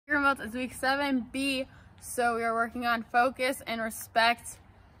else, it's week 7B, so we are working on focus and respect,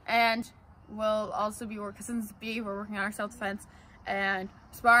 and we'll also be working, since B, we're working on our self-defense and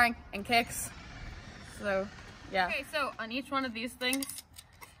sparring and kicks. So yeah. Okay, so on each one of these things,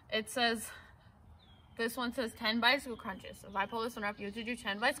 it says, this one says 10 bicycle crunches. So if I pull this one up, you have to do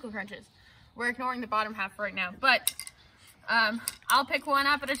 10 bicycle crunches. We're ignoring the bottom half right now, but I'll pick one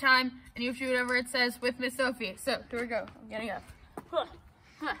up at a time, and you shoot whatever it says with Miss Sophie. So here we go. I'm getting up.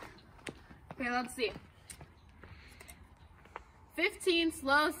 Okay, let's see. 15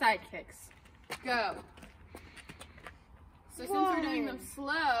 slow side kicks. Go. So since we're doing them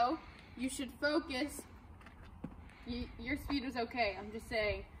slow, you should focus. Your speed is okay. I'm just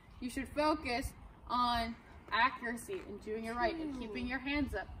saying you should focus on accuracy and doing it right and keeping your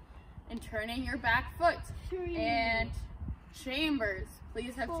hands up and turning your back foot. 3. And chambers.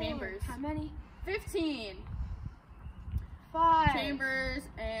 Please have 4. Chambers. How many? 15. 5. Chambers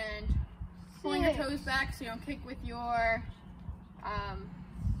and pulling your toes back so you don't kick with your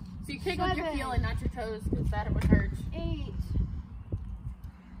so you kick 7. with your heel and not your toes, because that would hurt. 8.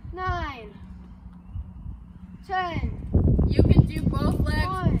 9. 10. You can do both legs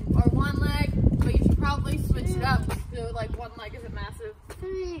 1. or one leg, but you should probably switch it up. So like one leg isn't massive.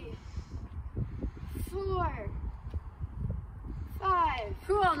 3. 4. 5.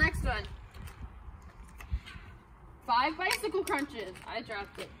 Cool, next one. 5 bicycle crunches. I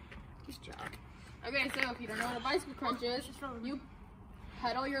dropped it. Good job. Okay, so if you don't know what a bicycle crunch is, you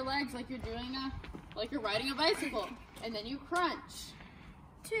pedal your legs like you're doing like you're riding a bicycle, and then you crunch.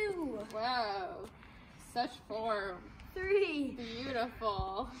 2. Wow, such form. 3.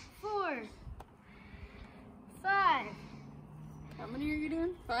 Beautiful. 4. 5. How many are you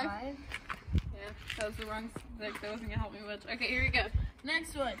doing? 5? 5. Yeah, that was the wrong, that wasn't gonna help me much. Okay, here we go.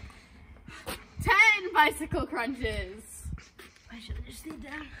 Next one. 10 bicycle crunches. I should have just stayed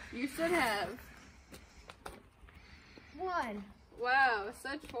down. You should have. 1. Wow,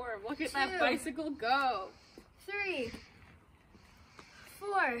 such form. Look at 2. that bicycle go. 3.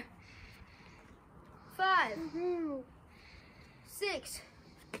 4. 5. 6.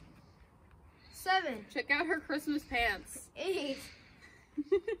 7. Check out her Christmas pants. 8.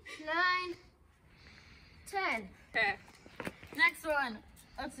 9. 10. Okay. Next one.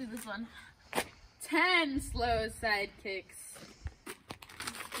 Let's do this one. 10 slow side kicks.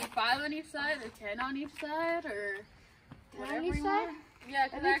 5 on each side, or 10 on each side, or 10 whatever on each you side? want. Yeah,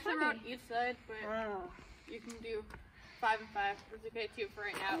 because I That'd be actually fine. wrote each side, but you can do 5 and 5. It's okay too for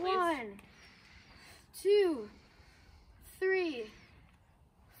right now, at 1, least. 2, 3,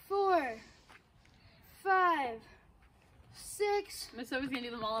 4, 5, 6, Miss Sophie's gonna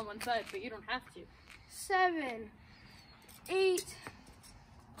do them all on one side, but you don't have to. 7, 8,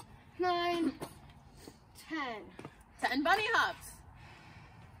 9, 10. 10 bunny hops.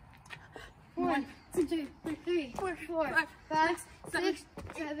 1, 2, 3, 4, 5, 6,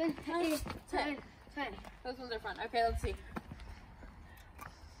 7, 8, 10. Those ones are fun. Okay, let's see.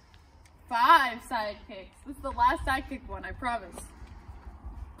 5 side kicks. This is the last side kick one, I promise.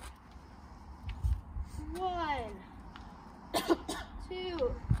 1, 2,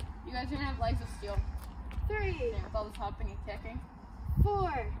 You guys are gonna have legs of steel. 3, Yeah, with all this hopping and kicking.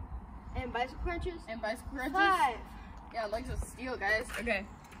 4, and bicycle crunches. And bicycle crunches. 5, Yeah, legs of steel, guys. Okay.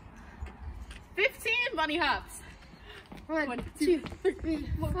 15 bunny hops. 1, 2, 3,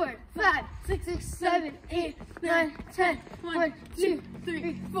 4, 5, 6, 7, 8, 9, 10. 1, 2,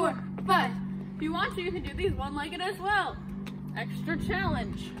 3, 4, 5. If you want to, you can do these one-legged as well. Extra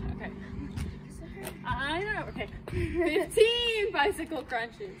challenge. Okay. I know. Okay. 15 bicycle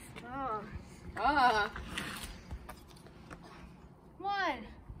crunches. Oh. Ah. 1,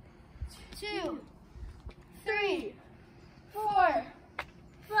 2, 3, 4,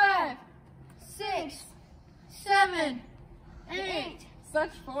 5, 6, 7, 8,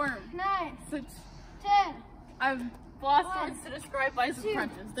 Such form. 9, Such. 10, I've lost 1, words to describe bicycle 2,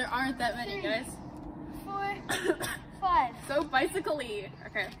 crunches. There aren't that many, 3, guys. 4, 5. So bicycle-y.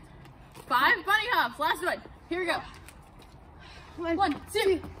 Okay. 5 bunny hops. Last one. Here we go. 1,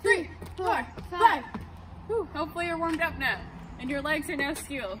 2, 3, 4, 5. Whew. Hopefully you're warmed up now, and your legs are now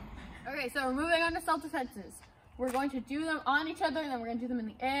steel. Okay, so we're moving on to self-defenses. We're going to do them on each other, and then we're going to do them in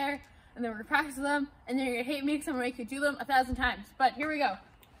the air, and then we're going to practice them, and then you're going to hate me because I'm going to make you do them 1,000 times. But here we go.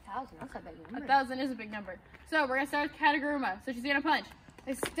 1,000, that's not a big number. 1,000 is a big number. So we're going to start with Kataguruma. So she's going to punch.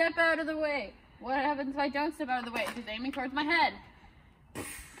 I step out of the way. What happens if I don't step out of the way? She's aiming towards my head.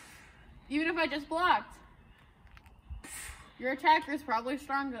 Even if I just blocked. Your attacker is probably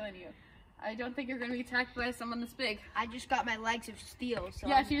stronger than you. I don't think you're going to be attacked by someone this big. I just got my legs of steel, so...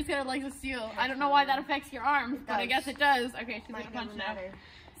 Yeah, she just got legs of steel. I don't know why that affects your arms, but I guess it does. Okay, she's going to punch now.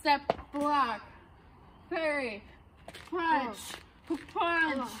 step, block, parry, punch,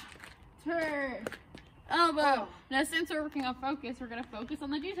 punch, turn, elbow. Now since we're working on focus, we're gonna focus on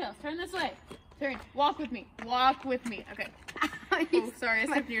the details. Turn this way. Turn. Walk with me. Walk with me. Okay. Oh, sorry, I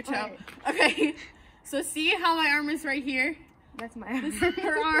stepped in your toe. Okay. So see how my arm is right here? That's my arm.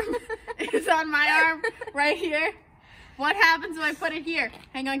 Her arm is on my arm right here. What happens if I put it here?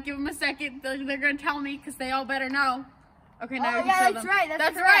 Hang on, give them a second. They're gonna tell me because they all better know. Okay, now you can show them. Right.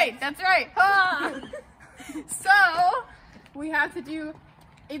 That's right. That's right. Ah. So we have to do.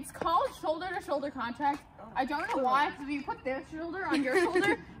 It's called shoulder to shoulder contact. I don't know why, because if you put their shoulder on your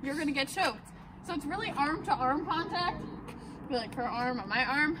shoulder, you're gonna get choked. So it's really arm to arm contact. Be like her arm on my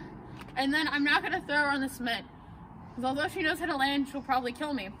arm, and then I'm not gonna throw her on the cement. Because although she knows how to land, she'll probably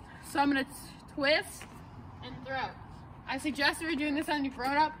kill me. So I'm gonna twist and throw. I suggest if you're doing this on your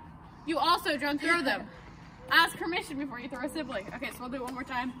grown up, you also don't throw them. Ask permission before you throw a sibling. Okay, so we'll do it one more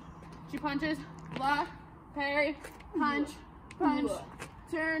time. She punches, block, parry, punch, punch,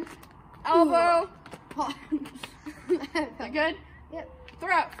 turn, elbow. Is that good? Yep.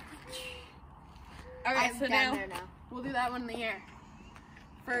 Throw. Okay, I'm so down there now. We'll do that one in the air.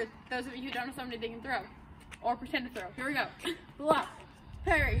 For those of you who don't know somebody they can throw. Or pretend to throw. Here we go. Block,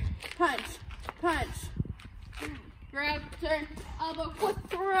 parry, punch, punch, grab, turn, elbow, foot,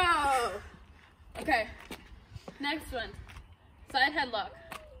 throw. Okay, next one, side headlock.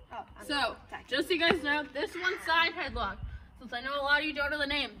 Oh, So, just so you guys know, this one's side headlock. Since I know a lot of you don't know the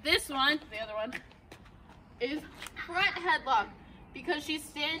name, this one, the other one, is front headlock. Because she's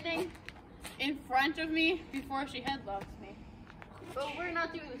standing in front of me before she headlocks me. But we're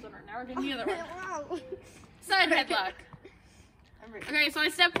not doing this one right now, we're doing the other one. Wow. Side headlock. Okay, so I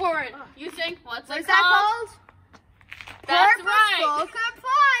step forward. You think, what's it What's called? that called? That's right.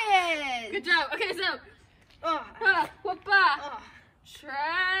 Compliance. Good job. Okay, so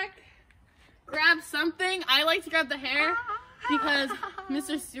track. Grab something. I like to grab the hair because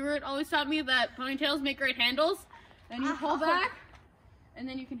Mr. Stewart always taught me that ponytails make great handles. And you pull back, and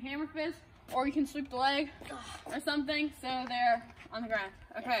then you can hammer fist, or you can sweep the leg or something. So they're on the ground.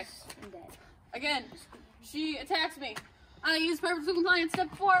 Okay. Yes, I'm dead. Again, she attacks me. I use purposeful compliance.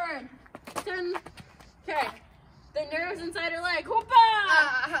 Step forward. Turn. Okay. The nerves inside her leg.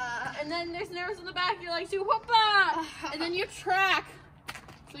 Whoopah! And then there's nerves in the back of your leg too. Whoopah! And then you track.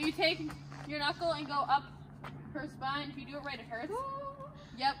 So you take your knuckle and go up her spine. If you do it right, it hurts.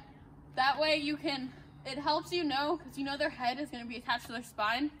 Yep. That way you can. It helps you know, because you know their head is going to be attached to their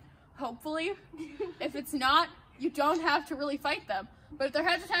spine. Hopefully. If it's not, you don't have to really fight them. But if their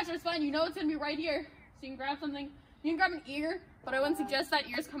head's attached to their spine, you know it's going to be right here. So you can grab something. You can grab an ear, but I wouldn't suggest that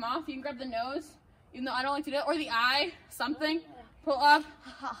ears come off. You can grab the nose, even though I don't like to do it, or the eye, something. Pull up,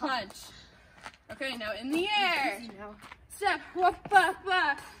 punch. Okay, now in the air. Step, whoop, ba,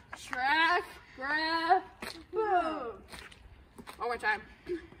 ba. Track, grab, boom. One more time.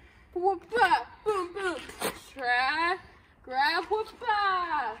 Whoop, ba, boom, boom. Track, grab, whoop,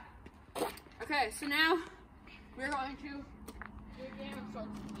 ba. Okay, so now we're going to do a game of short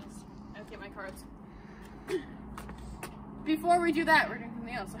distance. I'll get my cards. Before we do that, we're doing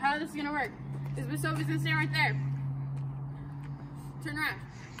something else. So how this is gonna work is Miss Sophie's gonna stay right there. Turn around.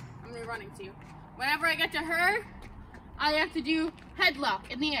 I'm gonna be running to you. Whenever I get to her, I have to do headlock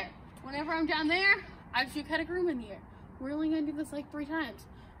in the air. Whenever I'm down there, I have to do kataguruma in the air. We're only gonna do this like 3 times,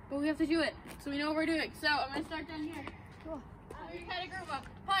 but we have to do it so we know what we're doing. So I'm gonna start down here. Cool. Do kataguruma.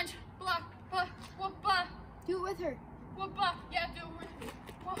 Punch, block, whoop, ba. Do it with her. Whoop, ba. Yeah, do it with me.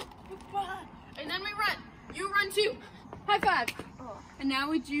 Whoop, ba. And then we run. You run too. High five. Oh. And now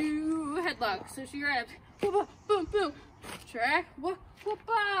we do headlock. So she grabs. Whoop, boom, boom. Track. Whoop,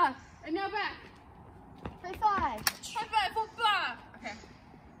 ba. And now back. High five. High five. Whoop, ba. Okay.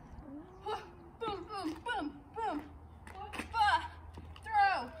 Whoop, boom, boom, boom, boom. Whoop, ba.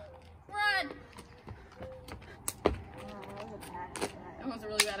 Throw. Run. That was a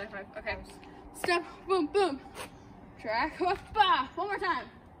really bad high five. Okay. Step. Boom, boom. Track. Whoop, ba. One more time.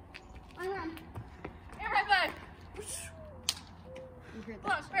 I run. And high five.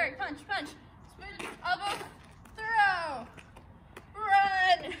 Block, parry, punch, punch. Spin, elbow, throw.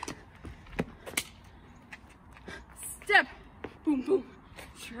 Run. Step. Boom, boom.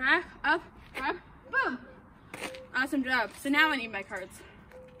 Track, up, grab, boom. Awesome job. So now I need my cards.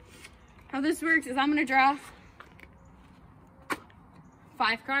 How this works is I'm going to draw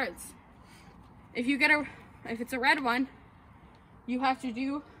 5 cards. If it's a red one, you have to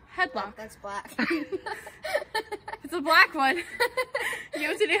do headlock. That's black. It's a black one. You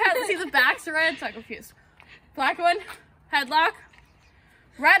have to do headlock. See, the backs are red, so I'm confused. Black one, headlock.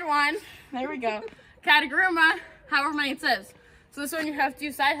 Red one, there we go. Kataguruma, however many it says. So this one you have to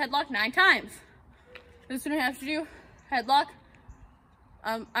do side headlock 9 times. This one you have to do headlock,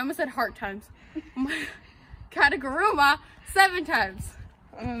 I almost said heart times. Kataguruma 7 times.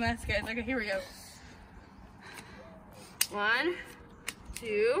 I'm a mess, guys. Okay, here we go. 1,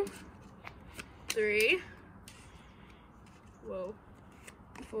 2, 3, whoa,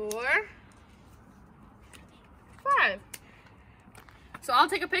 4, 5. So I'll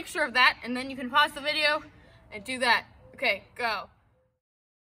take a picture of that and then you can pause the video and do that. Okay, go.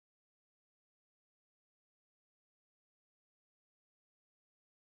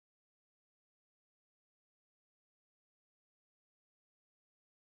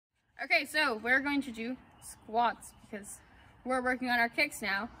 Okay, so we're going to do squats because we're working on our kicks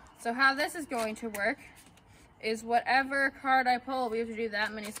now. So how this is going to work is whatever card I pull, we have to do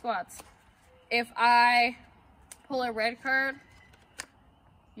that many squats. If I pull a red card,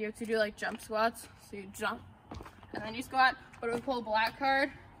 you have to do like jump squats. So you jump and then you squat. But if we pull a black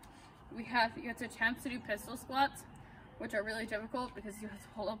card, you have to attempt to do pistol squats, which are really difficult because you have to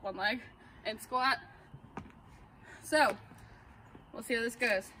hold up one leg and squat. So we'll see how this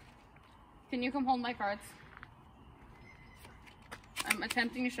goes. Can you come hold my cards? I'm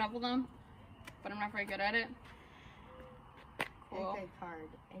attempting to shuffle them, but I'm not very good at it. Cool. Pick a card.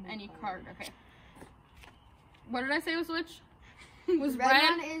 Any card. Okay. What did I say was which? Was red red?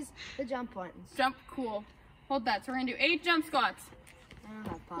 one is the jump ones. Jump, cool. Hold that. So we're gonna do 8 jump squats. I don't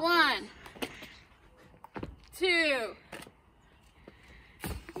have pockets. 1, 2,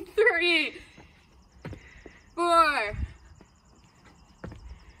 3, 4,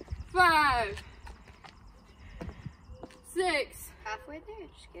 5, 6, Halfway there,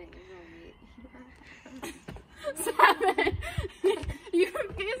 just kidding. It's only 7. You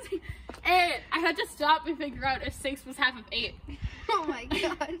confused me. 8. I had to stop and figure out if 6 was half of 8. Oh my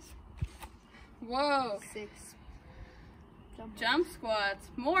gosh. Whoa. 6. Jump squats.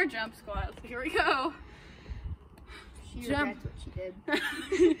 More jump squats. Here we go. She Jump. regrets what she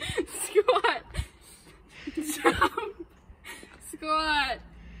did. Squat. Jump. Squat.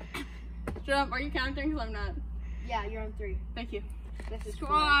 Jump. Are you counting? Because I'm not. Yeah, you're on 3. Thank you. This is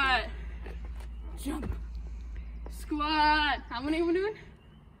Squat. Jump. Squat. How many are we doing?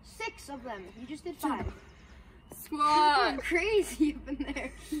 6 of them. You just did 5. Squat. You're going crazy up in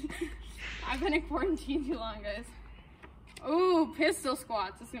there. I've been in quarantine too long, guys. Ooh, pistol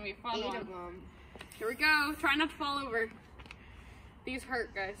squats. This is going to be a fun 8 one. of them. Here we go. Try not to fall over. These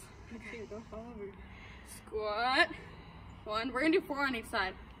hurt, guys. Okay, don't fall over. Squat. 1. We're going to do 4 on each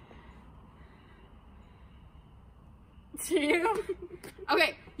side. 2.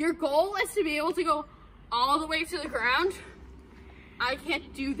 Okay, your goal is to be able to go all the way to the ground. I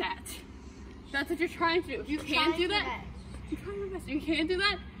can't do that. That's what you're trying to do. If you can't do that, I'm trying my best. If you can't do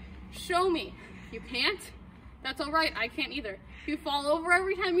that, show me. If you can't, that's all right. I can't either. If you fall over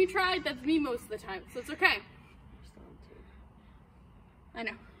every time you try, that's me most of the time. So it's okay. I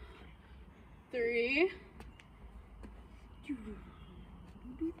know. 3.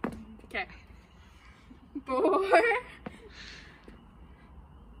 Okay. 4.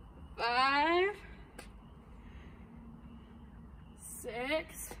 5.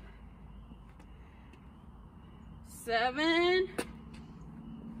 6. 7.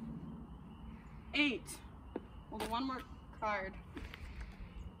 8. Well, the one more card.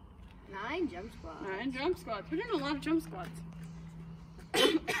 9 jump squats. 9 jump squats. We're doing a lot of jump squats.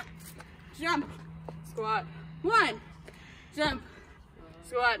 Jump. Squat. 1. Jump.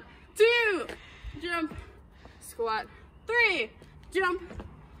 Squat. 2. Jump. Squat. 3. Jump.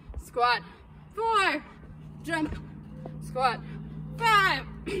 Squat. 4. Jump. Squat. 5.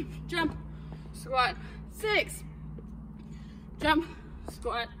 Jump. Squat. 6. Jump.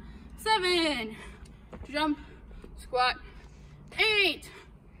 Squat. 7. Jump. Squat. 8.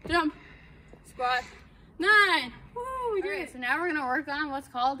 Jump. Squat. 9. Woo, we did it. So now we're going to work on what's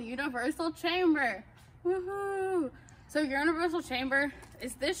called the universal chamber. Woohoo! So your universal chamber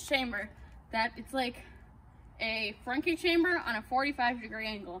is this chamber that it's like a front kick chamber on a 45-degree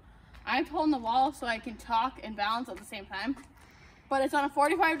angle. I'm holding the wall so I can talk and balance at the same time, but it's on a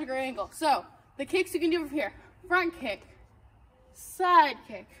 45-degree angle. So the kicks you can do from here: front kick, side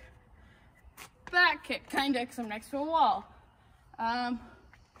kick, back kick, kinda, because I'm next to a wall.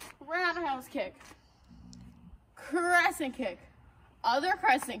 Roundhouse kick, crescent kick, other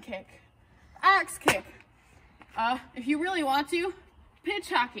crescent kick, axe kick. If you really want to,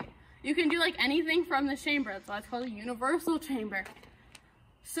 pitch hockey. You can do like anything from the chamber. That's why it's called a universal chamber.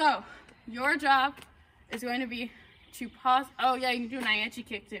 So your job is going to be to pause. Oh yeah, you can do an Iachi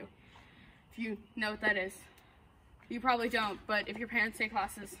kick too, if you know what that is. You probably don't, but if your parents take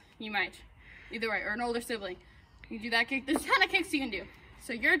classes, you might. Either way, or an older sibling. you do that kick. There's a ton of kicks you can do.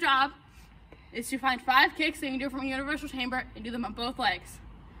 So your job is to find 5 kicks that you can do from a universal chamber and do them on both legs.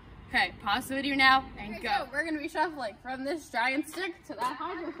 Okay, pause the video now and go. So we're gonna be shuffling from this giant stick to that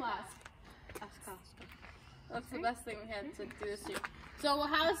hydro flask. That's the best thing we had to do this to. So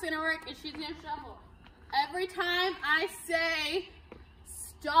how it's gonna work is she's gonna shuffle. Every time I say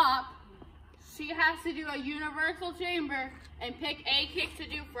stop, she has to do a universal chamber and pick a kick to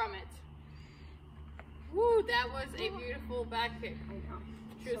do from it. Woo, that was a beautiful back kick.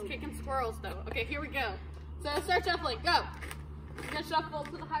 She was kicking squirrels though. Okay, here we go. So start shuffling, go. You're gonna shuffle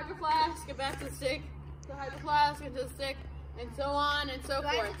to the hydro flask, get back to the stick, to the hydro flask, into the stick, and so on and so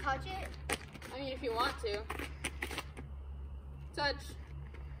forth. Do I have to touch it? I mean, if you want to. Touch.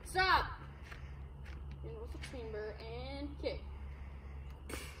 Stop. Universal chamber and kick.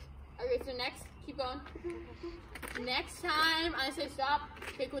 Okay, so next, keep going. Next time I say stop,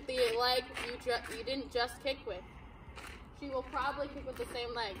 kick with the leg you didn't just kick with. She will probably kick with the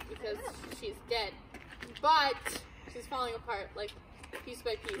same leg because she's dead. But she's falling apart, like piece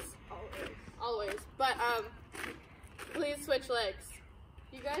by piece. Always. But please switch legs.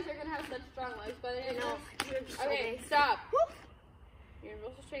 You guys are gonna have such strong legs by the end of this. Okay, stop.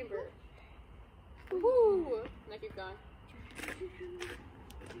 Universal chamber. Woo! Now keep going.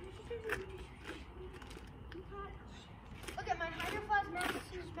 Look at my hydro flask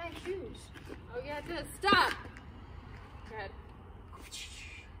matches my shoes. Oh yeah, it does. Stop! Go ahead.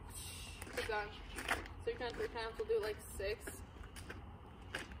 Keep going. So you've done 3 times, we'll do like 6.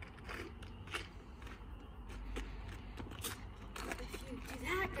 If you do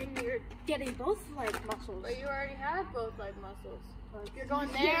that, then you're getting both leg muscles. But you already have both leg muscles. If you're going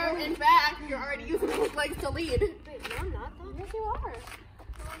there and back, you're already using both legs to lead. Wait, no, I'm not though. Yes, you are.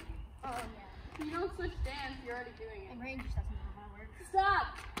 Oh, yeah. You don't switch stance, you're already doing it. And Ranger doesn't know how to work.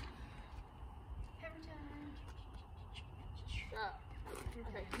 Stop! Every time. Stop.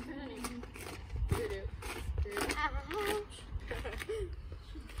 Okay, continue. Do.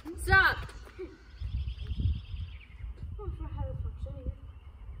 Stop!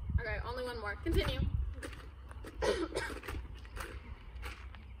 Okay, only one more. Continue.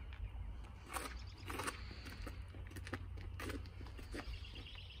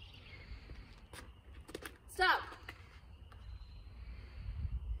 Stop.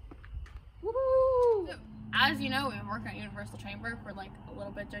 Woohoo! So, as you know, we've been working on universal chamber for like a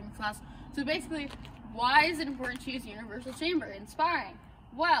little bit during class. So basically, why is it important to use universal chamber in sparring?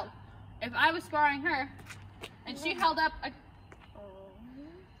 Well, if I was sparring her and she held up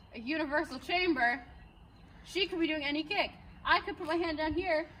a universal chamber, she could be doing any kick. I could put my hand down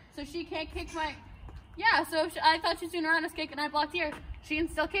here so she can't kick my... Yeah, so if I thought she was doing a roundhouse kick and I blocked here, she can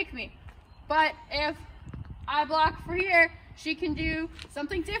still kick me. But if I block for here, she can do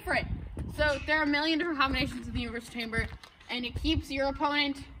something different. So there are a million different combinations of the universal chamber, and it keeps your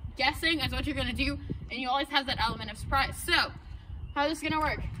opponent guessing as what you're gonna do, and you always have that element of surprise. So, how this is gonna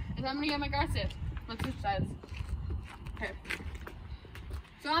work is I'm gonna get my guard stance. Let's switch sides. Okay.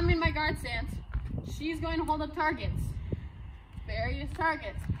 So I'm in my guard stance. She's going to hold up targets. Various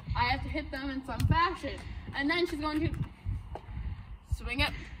targets. I have to hit them in some fashion. And then she's going to swing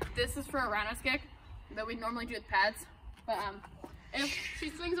it. This is for a roundhouse kick that we normally do with pads. But if she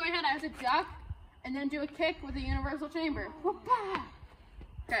swings at my head, I have to duck and then do a kick with a universal chamber.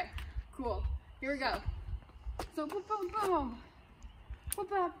 Okay, cool. Here we go. So boom, boom, boom.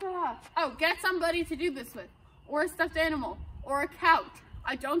 Oh, get somebody to do this with. Or a stuffed animal. Or a couch.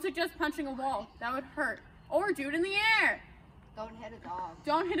 I don't suggest punching a wall. That would hurt. Or do it in the air. Don't hit a dog.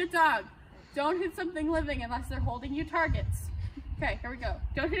 Don't hit a dog. Don't hit something living unless they're holding you targets. Okay, here we go.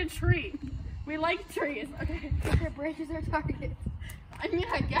 Don't hit a tree. We like trees. Okay. Their branches are targets. I mean,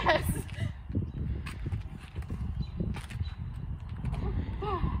 I guess.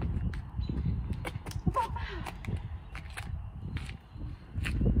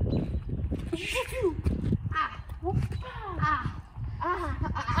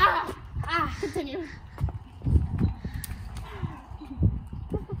 Continue.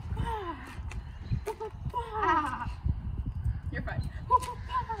 You're fine.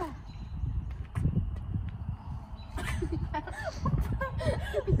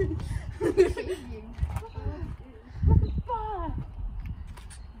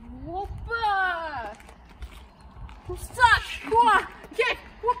 Stop! Kick!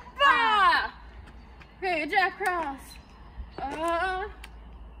 Okay, a jack cross.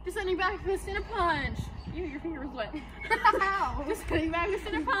 Descending back fist and a punch. Your finger was wet. Descending back fist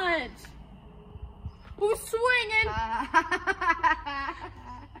and a punch. Who's swinging?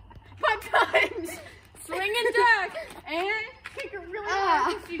 Punch! Swing and duck! And kick her really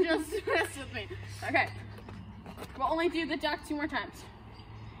hard because she just messed with me. Okay. We'll only do the duck 2 more times.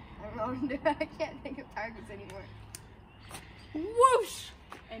 I can't think of targets anymore. Whoosh!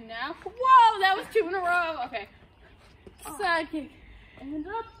 And now, whoa, that was 2 in a row. Okay. Side kick. And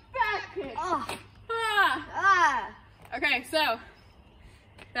the back kick. Okay, so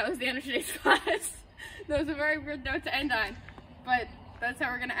that was the end of today's class. That was a very weird note to end on, but that's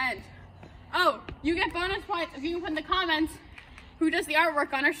how we're gonna end. Oh, you get bonus points if you can put in the comments who does the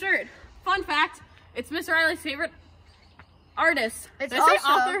artwork on our shirt. Fun fact, it's Miss Rileigh's favorite artist. It's Did I say also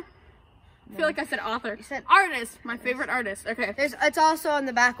author? I feel like I said author. You said artist, my favorite artist. Okay. It's also on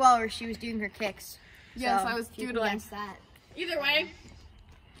the back wall where she was doing her kicks. Yes, so I was doodling. That. Either way,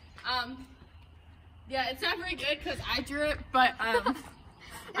 yeah, it's not very good because I drew it, but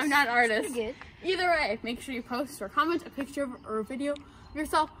I'm not an artist. Good. Either way, make sure you post or comment a picture or a video of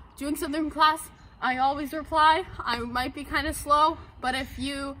yourself doing something in class. I always reply. I might be kind of slow, but if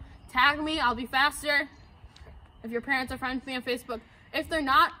you tag me, I'll be faster. If your parents are friends with me on Facebook. If they're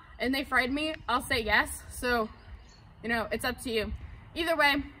not and they friend me, I'll say yes. So, you know, it's up to you. Either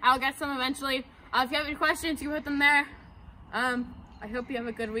way, I'll get some eventually. If you have any questions, you can put them there. I hope you have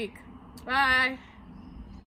a good week. Bye.